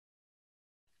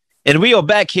And we are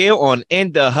back here on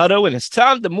In the Huddle, and it's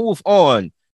time to move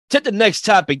on to the next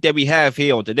topic that we have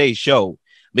here on today's show.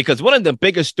 Because one of the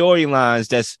biggest storylines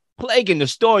that's plaguing the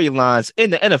storylines in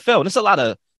the NFL, and there's a lot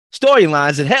of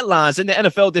storylines and headlines in the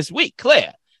NFL this week,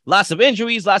 Claire. Lots of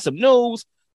injuries, lots of news,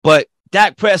 but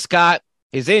Dak Prescott,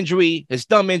 his injury, his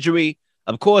thumb injury,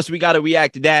 of course, we got to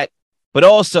react to that. But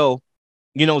also,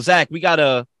 Zach, we got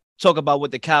to talk about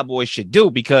what the Cowboys should do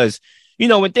because,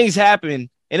 when things happen,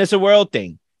 and it's a world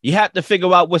thing, you have to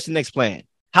figure out what's the next plan.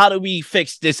 How do we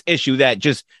fix this issue that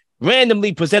just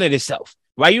randomly presented itself,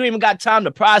 right? You don't even got time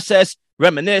to process,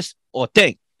 reminisce, or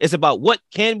think. It's about what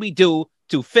can we do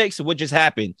to fix what just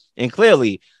happened. And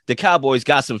clearly, the Cowboys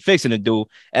got some fixing to do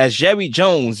as Jerry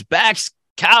Jones backs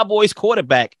Cowboys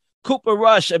quarterback Cooper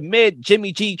Rush amid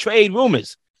Jimmy G trade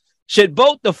rumors. Should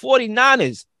both the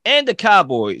 49ers and the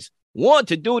Cowboys want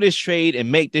to do this trade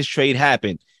and make this trade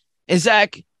happen? And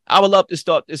Zach, I would love to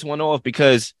start this one off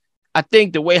because I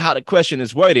think the way how the question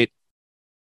is worded,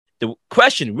 the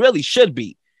question really should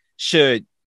be, should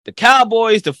the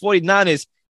Cowboys, the 49ers,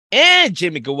 and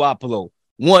Jimmy Garoppolo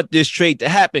want this trade to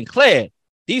happen? Claire,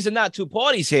 these are not two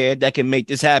parties here that can make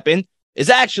this happen. It's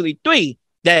actually three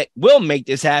that will make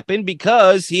this happen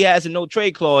because he has a no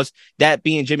trade clause, that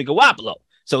being Jimmy Garoppolo.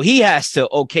 So he has to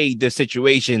okay the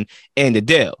situation and the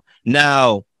deal.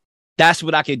 Now, that's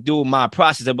what I can do in my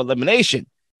process of elimination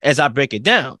as I break it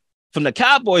down. From the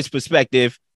Cowboys'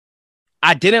 perspective,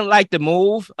 I didn't like the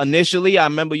move initially. I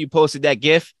remember you posted that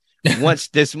GIF once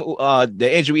the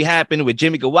injury happened with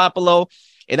Jimmy Garoppolo.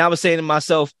 And I was saying to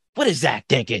myself, what is Zach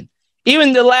thinking?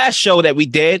 Even the last show that we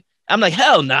did, I'm like,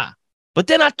 hell nah. But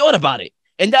then I thought about it.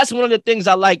 And that's one of the things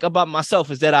I like about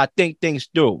myself is that I think things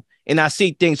through and I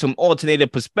see things from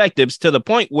alternative perspectives to the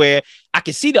point where I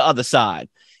can see the other side.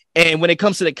 And when it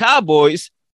comes to the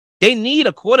Cowboys, they need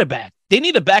a quarterback. They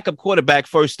need a backup quarterback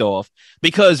first off,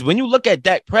 because when you look at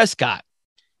Dak Prescott,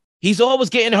 he's always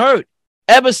getting hurt.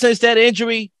 Ever since that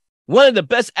injury, one of the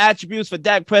best attributes for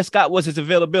Dak Prescott was his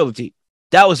availability.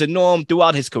 That was the norm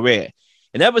throughout his career.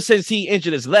 And ever since he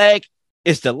injured his leg,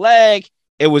 it's the leg.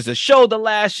 It was the shoulder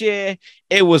last year.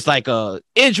 It was like a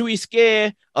injury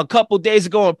scare a couple days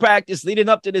ago in practice leading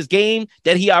up to this game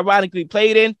that he ironically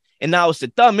played in. And now it's the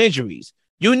thumb injuries.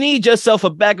 You need yourself a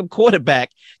backup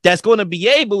quarterback that's going to be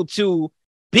able to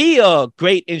be a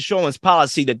great insurance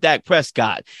policy to Dak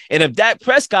Prescott. And if Dak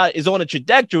Prescott is on a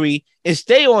trajectory and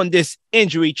stay on this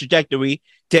injury trajectory,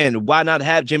 then why not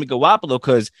have Jimmy Garoppolo?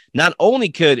 Because not only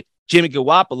could Jimmy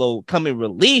Garoppolo come in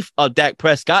relief of Dak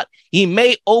Prescott, he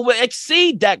may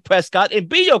over-exceed Dak Prescott and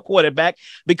be your quarterback,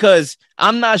 because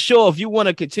I'm not sure if you want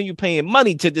to continue paying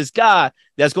money to this guy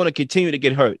that's going to continue to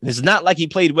get hurt. It's not like he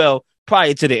played well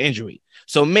prior to the injury.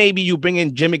 So maybe you bring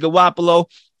in Jimmy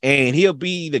Garoppolo and he'll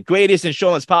be the greatest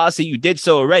insurance policy. You did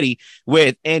so already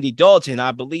with Andy Dalton.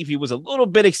 I believe he was a little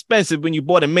bit expensive when you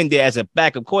brought him in there as a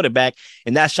backup quarterback,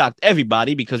 and that shocked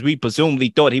everybody because we presumably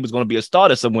thought he was going to be a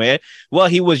starter somewhere. Well,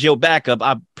 he was your backup.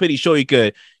 I'm pretty sure you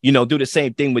could, do the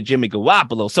same thing with Jimmy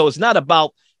Garoppolo. So it's not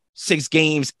about 6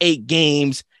 games, 8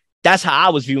 games. That's how I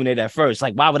was viewing it at first.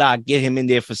 Like, why would I get him in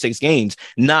there for 6 games?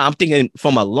 Nah, I'm thinking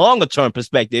from a longer term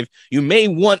perspective, you may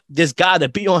want this guy to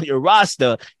be on your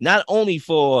roster, not only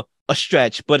for a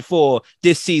stretch, but for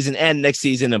this season and next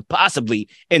season and possibly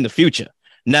in the future.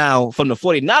 Now, from the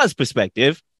 49ers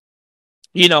perspective,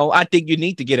 I think you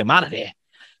need to get him out of there.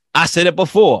 I said it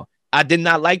before. I did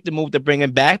not like the move to bring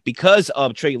him back because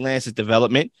of Trey Lance's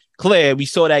development. Claire, we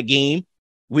saw that game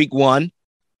week 1.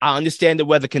 I understand the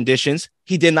weather conditions.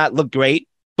 He did not look great,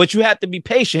 but you have to be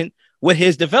patient with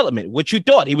his development. What you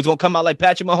thought he was going to come out like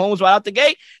Patrick Mahomes right out the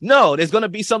gate? No, there's going to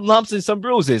be some lumps and some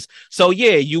bruises. So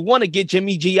yeah, you want to get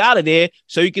Jimmy G out of there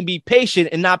so you can be patient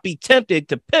and not be tempted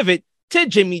to pivot to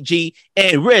Jimmy G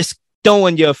and risk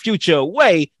throwing your future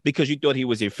away because you thought he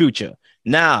was your future.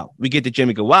 Now we get to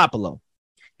Jimmy Garoppolo.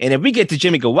 And if we get to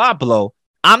Jimmy Garoppolo,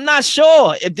 I'm not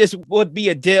sure if this would be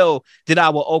a deal that I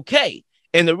will okay.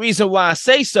 And the reason why I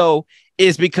say so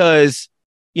is because,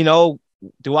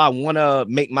 do I want to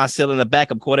make my ceiling a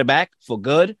backup quarterback for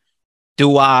good?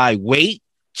 Do I wait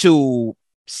to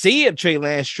see if Trey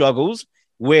Lance struggles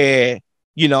where,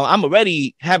 I'm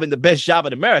already having the best job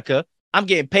in America. I'm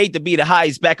getting paid to be the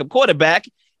highest backup quarterback.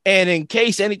 And in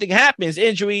case anything happens,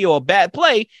 injury or bad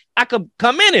play, I could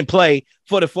come in and play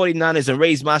for the 49ers and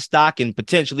raise my stock and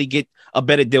potentially get a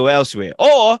better deal elsewhere.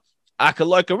 Or I could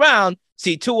lurk around,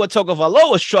 see Tua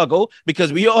Tagovailoa struggle,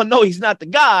 because we all know he's not the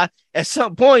guy. At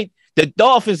some point, the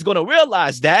Dolphins are going to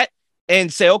realize that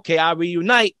and say, okay, I'll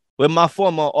reunite with my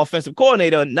former offensive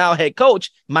coordinator, now head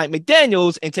coach, Mike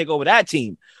McDaniels, and take over that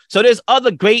team. So there's other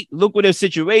great lucrative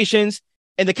situations,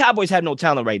 and the Cowboys have no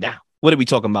talent right now. What are we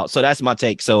talking about? So that's my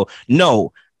take. So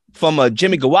no, from a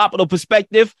Jimmy Garoppolo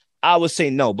perspective, I would say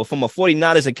no. But from a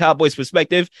 49ers and Cowboys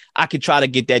perspective, I could try to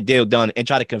get that deal done and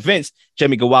try to convince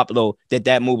Jimmy Garoppolo that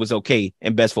that move was okay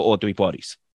and best for all three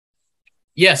parties.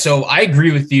 Yeah, so I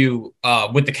agree with you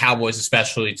with the Cowboys,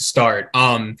 especially to start.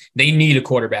 They need a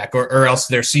quarterback or else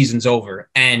their season's over.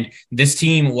 And this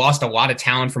team lost a lot of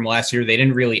talent from last year. They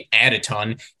didn't really add a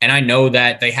ton. And I know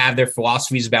that they have their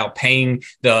philosophies about paying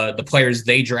the players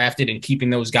they drafted and keeping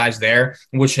those guys there,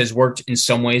 which has worked in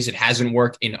some ways. It hasn't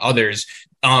worked in others.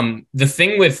 The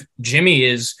thing with Jimmy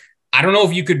is, I don't know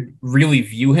if you could really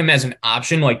view him as an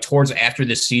option like towards after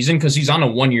this season, because he's on a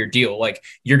 1-year deal. Like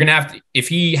you're gonna have to, if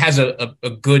he has a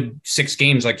good 6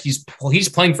 games, like he's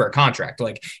playing for a contract.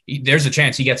 Like there's a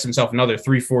chance he gets himself another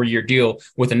 3-4 year deal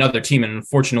with another team. And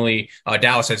unfortunately,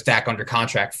 Dallas has Dak under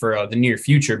contract for the near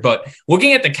future. But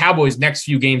looking at the Cowboys' next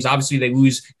few games, obviously they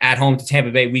lose at home to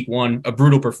Tampa Bay week 1, a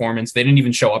brutal performance. They didn't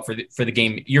even show up for the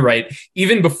game. You're right.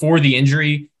 Even before the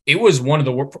injury, it was one of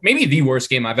the maybe the worst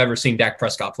game I've ever seen Dak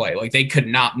Prescott play. Like they could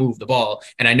not move the ball.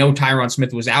 And I know Tyron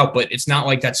Smith was out, but it's not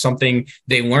like that's something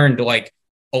they learned like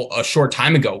a short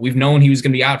time ago. We've known he was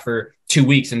going to be out for 2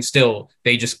 weeks and still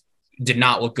they just did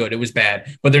not look good. It was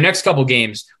bad. But their next couple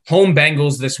games, home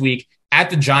Bengals this week, at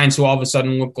the Giants, who all of a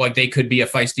sudden look like they could be a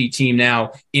feisty team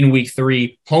now in week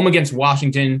 3, home against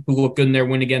Washington, who look good in their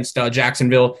win against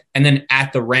Jacksonville, and then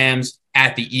at the Rams,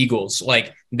 at the Eagles.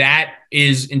 Like that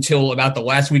is until about the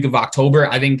last week of October.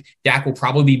 I think Dak will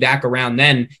probably be back around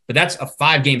then, but that's a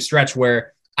 5-game stretch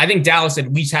where I think Dallas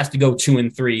at least has to go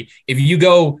 2-3. If you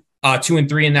go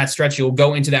 2-3 in that stretch, you'll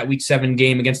go into that week 7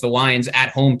 game against the Lions at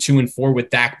home 2-4 with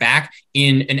Dak back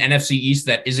in an NFC East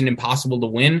that isn't impossible to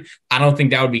win. I don't think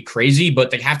that would be crazy,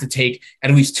 but they have to take at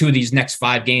least 2 of these next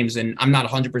 5 games. And I'm not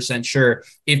 100% sure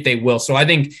if they will. So I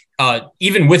think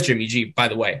even with Jimmy G, by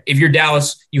the way, if you're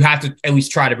Dallas, you have to at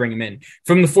least try to bring him in.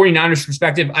 From the 49ers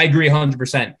perspective, I agree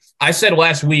 100%. I said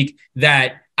last week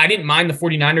that I didn't mind the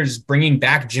 49ers bringing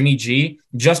back Jimmy G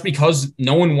just because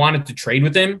no one wanted to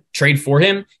trade for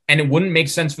him, and it wouldn't make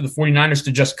sense for the 49ers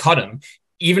to just cut him.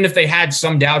 Even if they had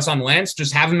some doubts on Lance,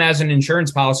 just have him as an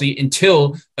insurance policy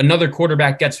until another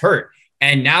quarterback gets hurt.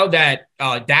 And now that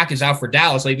Dak is out for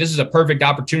Dallas, like this is a perfect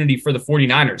opportunity for the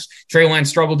 49ers. Trey Lance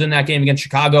struggled in that game against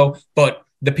Chicago, but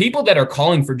the people that are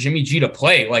calling for Jimmy G to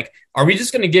play, like, are we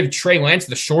just going to give Trey Lance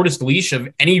the shortest leash of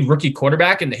any rookie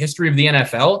quarterback in the history of the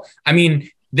NFL? I mean,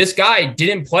 this guy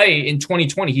didn't play in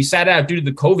 2020. He sat out due to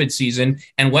the COVID season.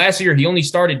 And last year, he only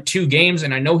started 2 games.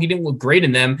 And I know he didn't look great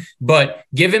in them, but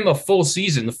give him a full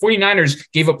season. The 49ers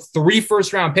gave up 3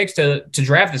 first-round picks to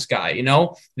draft this guy. You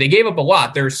know, they gave up a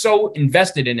lot. They're so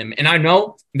invested in him. And I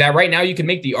know that right now you can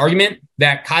make the argument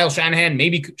that Kyle Shanahan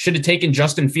maybe should have taken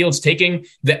Justin Fields, taking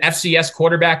the FCS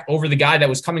quarterback over the guy that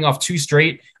was coming off 2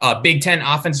 straight Big Ten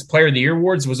Offensive Player of the Year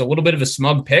awards was a little bit of a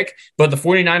smug pick. But the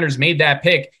 49ers made that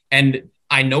pick. And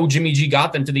I know Jimmy G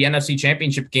got them to the NFC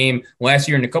Championship game last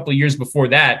year and a couple of years before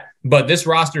that, but this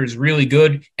roster is really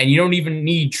good, and you don't even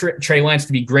need Trey Lance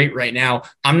to be great right now.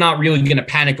 I'm not really going to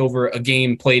panic over a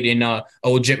game played in a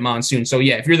legit monsoon. So,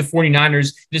 yeah, if you're the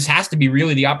 49ers, this has to be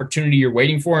really the opportunity you're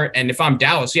waiting for. And if I'm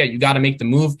Dallas, yeah, you got to make the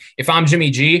move. If I'm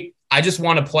Jimmy G, I just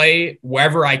want to play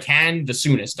wherever I can the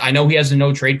soonest. I know he has a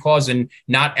no trade clause, and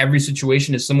not every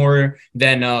situation is similar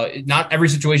not every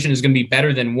situation is going to be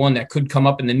better than one that could come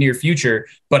up in the near future.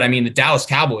 But I mean, the Dallas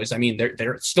Cowboys, I mean,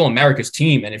 they're still America's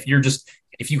team. And if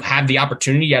you have the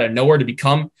opportunity out of nowhere to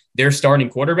become their starting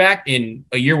quarterback in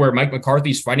a year where Mike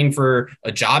McCarthy's fighting for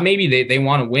a job, maybe they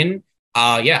want to win.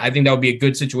 Yeah, I think that would be a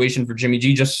good situation for Jimmy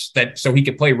G, just that so he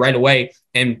could play right away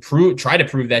and try to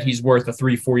prove that he's worth a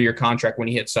 3-4 year contract when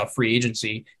he hits free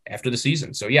agency after the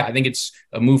season. So, yeah, I think it's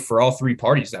a move for all 3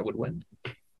 parties that would win.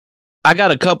 I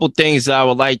got a couple things I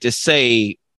would like to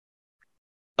say,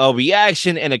 a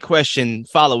reaction and a question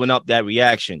following up that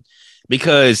reaction,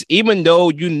 because even though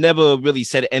you never really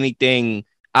said anything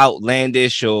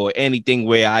outlandish or anything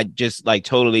where I just like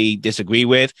totally disagree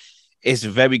with, it's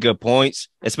very good points,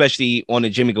 especially on the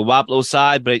Jimmy Garoppolo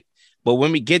side. But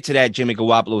when we get to that Jimmy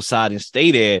Garoppolo side and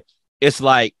stay there, it's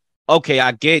like, okay,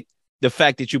 I get the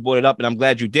fact that you brought it up, and I'm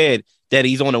glad you did, that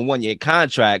he's on a 1-year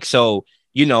contract. So,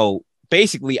 you know,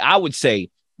 basically, I would say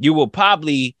you will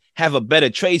probably have a better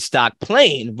trade stock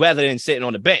playing rather than sitting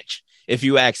on the bench, if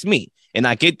you ask me. And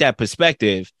I get that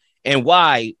perspective and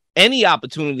why any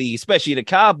opportunity, especially the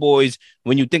Cowboys,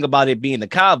 when you think about it being the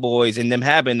Cowboys and them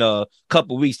having a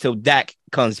couple weeks till Dak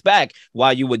comes back,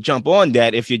 why you would jump on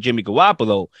that if you're Jimmy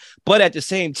Garoppolo. But at the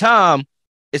same time,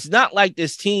 it's not like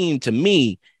this team, to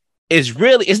me, it's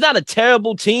not a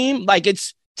terrible team. Like,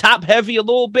 it's top heavy a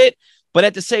little bit, but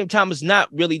at the same time, it's not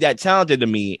really that talented to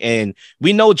me. And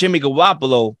we know Jimmy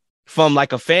Garoppolo from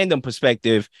like a fandom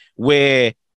perspective,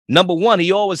 where number one,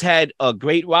 he always had a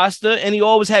great roster and he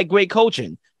always had great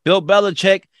coaching. Bill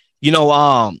Belichick,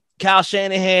 Kyle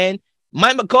Shanahan,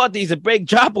 Mike McCarthy's a big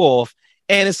drop off.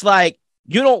 And it's like,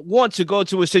 you don't want to go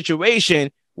to a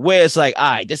situation where it's like,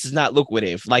 all right, this is not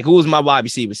lucrative. Like, who's my wide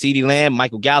receiver? CeeDee Lamb,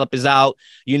 Michael Gallup is out,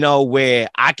 where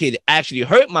I could actually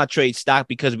hurt my trade stock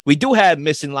because we do have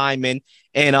missing linemen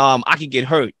and I could get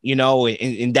hurt,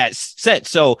 in that sense.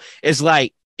 So it's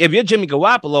like, if you're Jimmy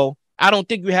Garoppolo, I don't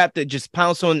think you have to just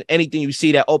pounce on anything you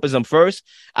see that opens them first.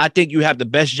 I think you have the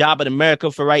best job in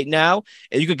America for right now,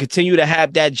 and you can continue to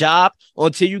have that job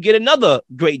until you get another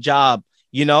great job,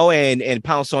 and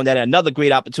pounce on that, another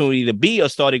great opportunity to be a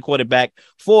starting quarterback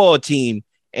for a team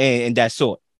and that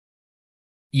sort.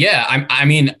 Yeah, I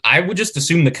mean, I would just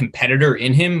assume the competitor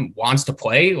in him wants to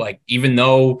play, like, even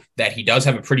though that he does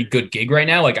have a pretty good gig right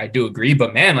now. Like, I do agree,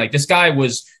 but man, like, this guy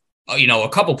was a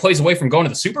couple plays away from going to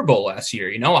the Super Bowl last year.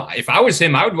 If I was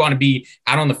him, I would want to be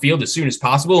out on the field as soon as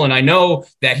possible. And I know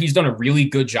that he's done a really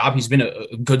good job. He's been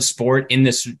a good sport in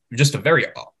this, just a very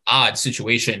odd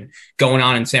situation going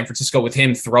on in San Francisco with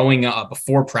him throwing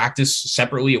before practice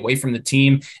separately away from the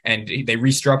team, and they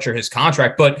restructure his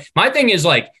contract. But my thing is,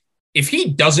 like, if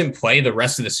he doesn't play the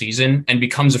rest of the season and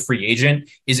becomes a free agent,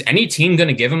 is any team going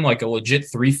to give him like a legit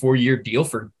 3-4 year deal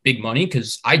for big money?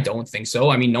 Because I don't think so.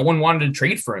 I mean, no one wanted to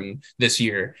trade for him this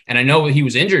year. And I know he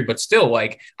was injured, but still,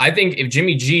 like, I think if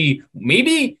Jimmy G,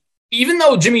 maybe even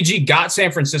though Jimmy G got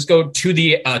San Francisco to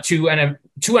the two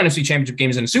NFC championship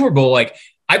games in the Super Bowl, like,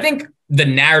 I think the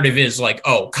narrative is like,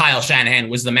 oh, Kyle Shanahan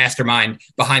was the mastermind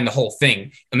behind the whole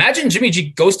thing. Imagine Jimmy G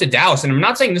goes to Dallas, and I'm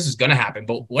not saying this is going to happen,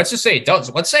 but let's just say it does.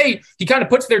 Let's say he kind of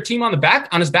puts their team on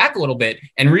his back a little bit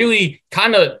and really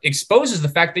kind of exposes the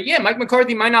fact that, yeah, Mike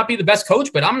McCarthy might not be the best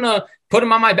coach, but I'm going to put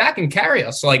him on my back and carry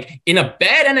us. Like, in a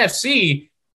bad NFC,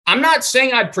 I'm not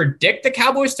saying I'd predict the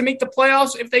Cowboys to make the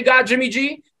playoffs if they got Jimmy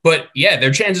G, but yeah,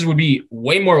 their chances would be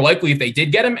way more likely if they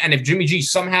did get him. And if Jimmy G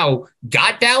somehow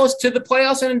got Dallas to the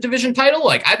playoffs and a division title,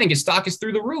 like, I think his stock is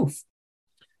through the roof.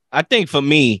 I think for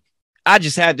me, I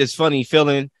just had this funny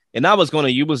feeling, and I was going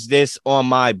to use this on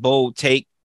my bold take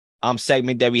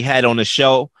segment that we had on the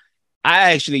show.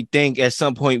 I actually think at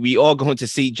some point we are going to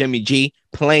see Jimmy G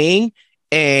playing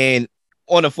and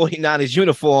on a 49ers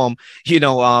uniform,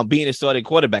 being a starting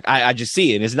quarterback. I just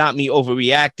see it. It's not me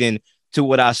overreacting to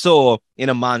what I saw in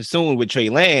a monsoon with Trey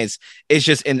Lance. It's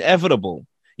just inevitable.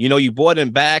 You brought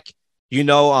him back.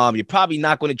 You're probably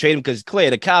not going to trade him because clear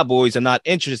the Cowboys are not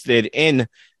interested in,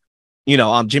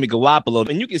 Jimmy Garoppolo.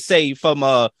 And you can say from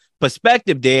a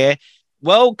perspective there,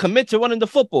 well, commit to running the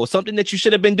football, something that you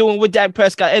should have been doing with Dak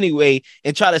Prescott anyway,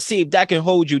 and try to see if that can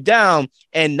hold you down.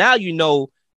 And now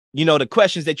the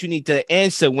questions that you need to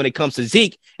answer when it comes to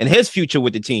Zeke and his future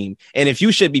with the team. And if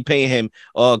you should be paying him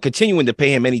or continuing to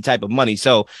pay him any type of money.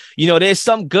 So, there's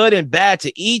some good and bad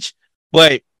to each.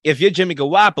 But if you're Jimmy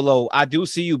Garoppolo, I do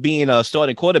see you being a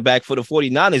starting quarterback for the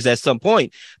 49ers at some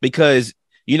point because,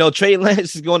 Trey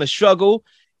Lance is going to struggle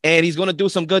and he's going to do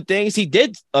some good things. He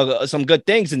did some good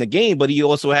things in the game, but he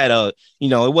also had it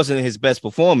wasn't his best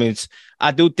performance.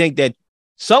 I do think that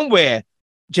somewhere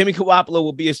Jimmy Garoppolo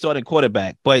will be a starting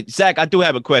quarterback. But, Zach, I do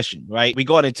have a question, right? We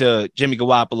got into Jimmy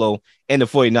Garoppolo and the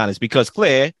 49ers because,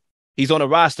 Claire, he's on a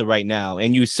roster right now.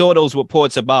 And you saw those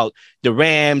reports about the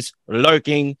Rams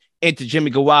lurking into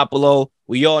Jimmy Garoppolo.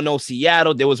 We all know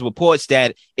Seattle. There was reports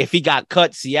that if he got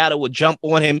cut, Seattle would jump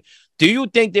on him. Do you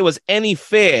think there was any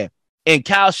fear in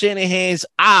Kyle Shanahan's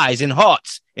eyes and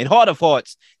heart of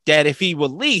hearts that if he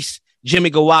released Jimmy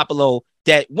Garoppolo,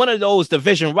 that one of those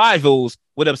division rivals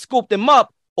would have scooped him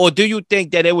up? Or do you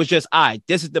think that it was just,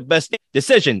 this is the best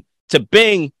decision to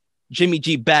bring Jimmy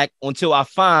G back until I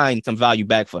find some value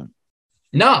back for him?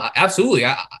 No, absolutely.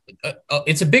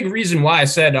 It's a big reason why I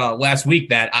said last week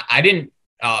that I didn't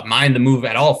mind the move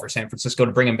at all for San Francisco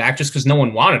to bring him back just because no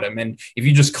one wanted him. And if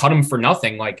you just cut him for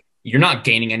nothing, like, you're not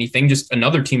gaining anything. Just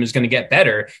another team is going to get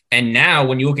better. And now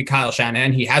when you look at Kyle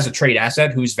Shanahan, he has a trade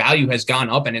asset whose value has gone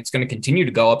up and it's going to continue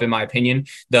to go up, in my opinion.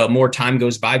 The more time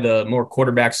goes by, the more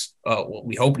quarterbacks,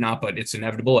 we hope not, but it's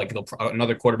inevitable. Like,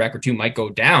 another quarterback or two might go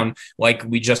down, like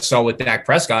we just saw with Dak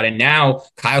Prescott. And now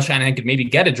Kyle Shanahan could maybe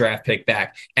get a draft pick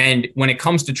back. And when it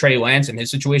comes to Trey Lance and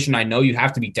his situation, I know you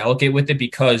have to be delicate with it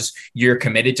because you're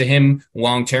committed to him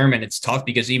long term. And it's tough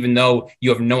because even though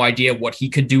you have no idea what he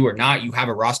could do or not, you have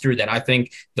a roster that I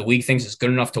think the league thinks is good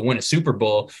enough to win a Super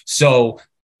Bowl. So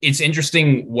it's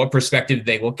interesting what perspective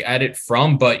they look at it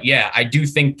from. But yeah, I do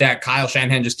think that Kyle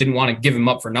Shanahan just didn't want to give him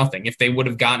up for nothing. If they could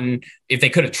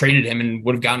have traded him and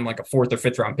would have gotten like a 4th or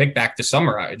 5th round pick back this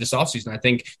summer, this offseason, I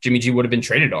think Jimmy G would have been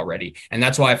traded already. And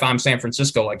that's why if I'm San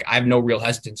Francisco, like I have no real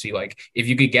hesitancy. Like if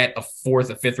you could get a 4th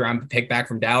or 5th round pick back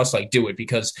from Dallas, like do it,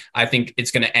 because I think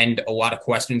it's going to end a lot of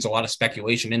questions, a lot of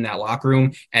speculation in that locker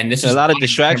room. And this is a lot of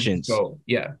distractions.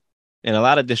 Yeah. And a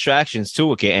lot of distractions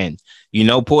too at the end.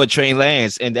 Poor Trey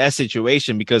Lance in that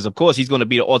situation, because of course he's going to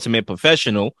be the ultimate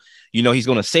professional. He's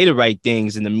going to say the right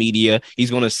things in the media. He's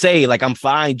going to say, like, I'm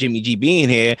fine, Jimmy G being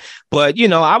here. But,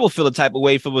 I will feel the type of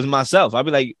way if it was myself. I'd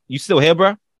be like, you still here,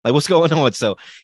 bro? Like, what's going on? So